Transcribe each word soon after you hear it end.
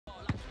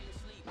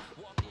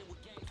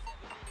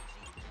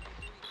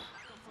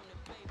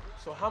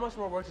So how much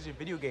more work does your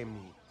video game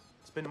need?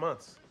 It's been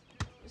months.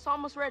 It's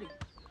almost ready.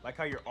 Like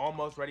how you're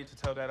almost ready to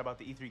tell Dad about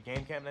the E3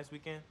 game camp next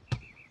weekend?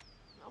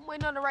 I'm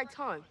waiting on the right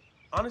time.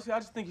 Honestly, I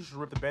just think you should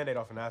rip the Band-Aid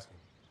off and ask him.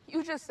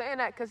 You just saying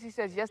that because he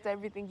says yes to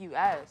everything you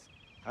ask.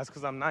 That's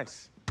because I'm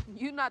nice.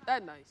 You not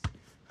that nice.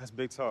 That's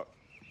big talk.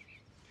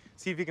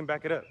 See if you can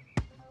back it up.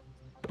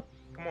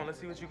 Come on,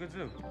 let's see what you can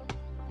do.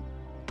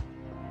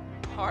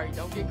 All right,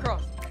 don't get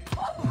cross.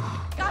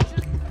 Oh,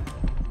 gotcha.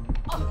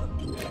 Oh.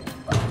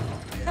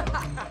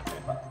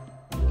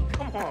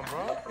 Come on,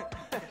 bro.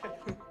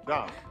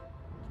 Dom,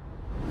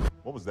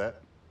 what was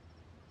that?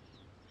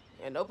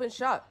 An open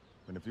shot.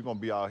 And if you're gonna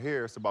be out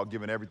here, it's about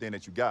giving everything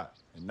that you got,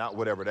 and not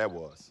whatever that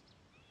was.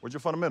 Where's your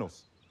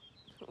fundamentals?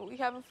 We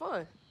having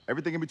fun.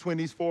 Everything in between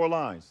these 4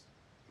 lines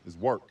is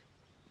work.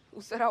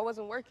 Who said I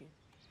wasn't working?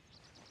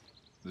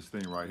 This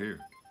thing right here.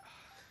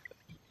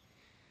 I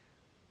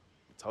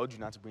told you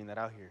not to bring that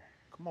out here.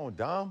 Come on,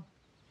 Dom.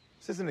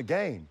 This isn't a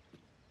game.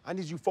 I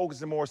need you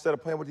focusing more instead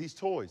of playing with these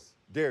toys.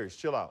 Darius,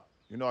 chill out.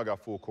 You know I got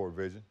full court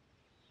vision.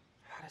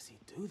 How does he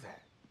do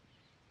that?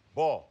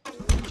 Ball.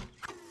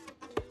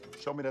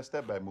 Show me that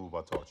step back move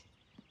I taught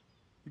you.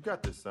 You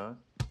got this, son.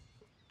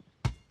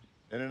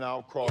 In and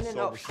out,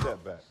 crossover,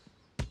 step back.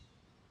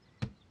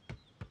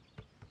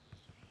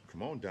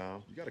 Come on,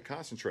 Dom. You gotta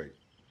concentrate.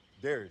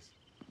 Darius,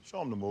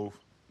 show him the move.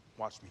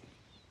 Watch me.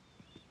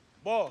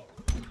 Ball.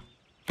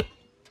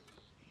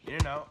 In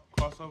and out,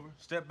 crossover,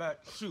 step back,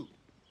 shoot.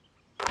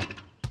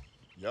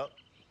 Yep.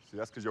 See,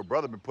 that's because your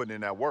brother been putting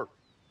in that work.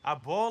 I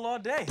ball all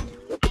day.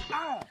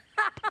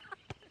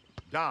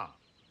 Dom,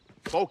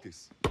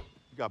 focus.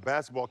 You got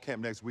basketball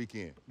camp next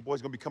weekend. The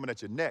boy's gonna be coming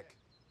at your neck,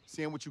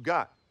 seeing what you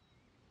got.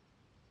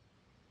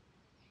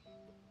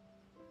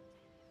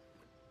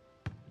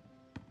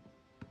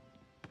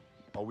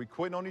 Are we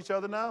quitting on each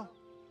other now?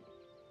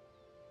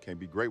 Can't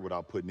be great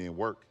without putting in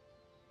work.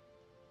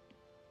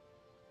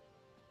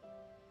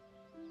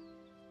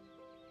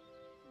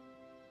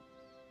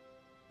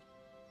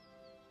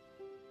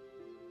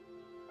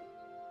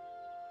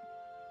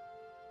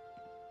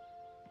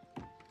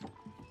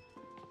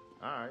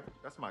 All right,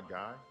 that's my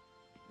guy.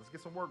 Let's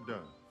get some work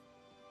done.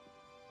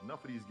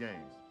 Enough of these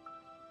games.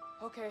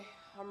 Okay,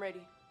 I'm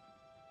ready.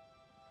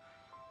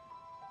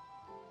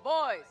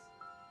 Boys,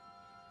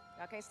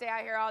 y'all can't stay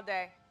out here all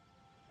day.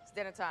 It's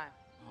dinner time.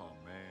 Oh,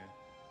 man.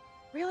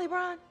 Really,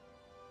 Bron?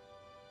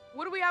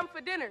 What are we having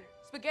for dinner?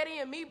 Spaghetti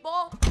and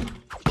meatball?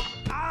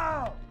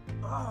 Ow!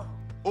 Oh,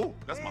 Oh,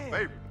 that's my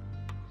favorite.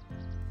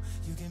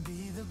 You can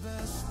be the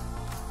best.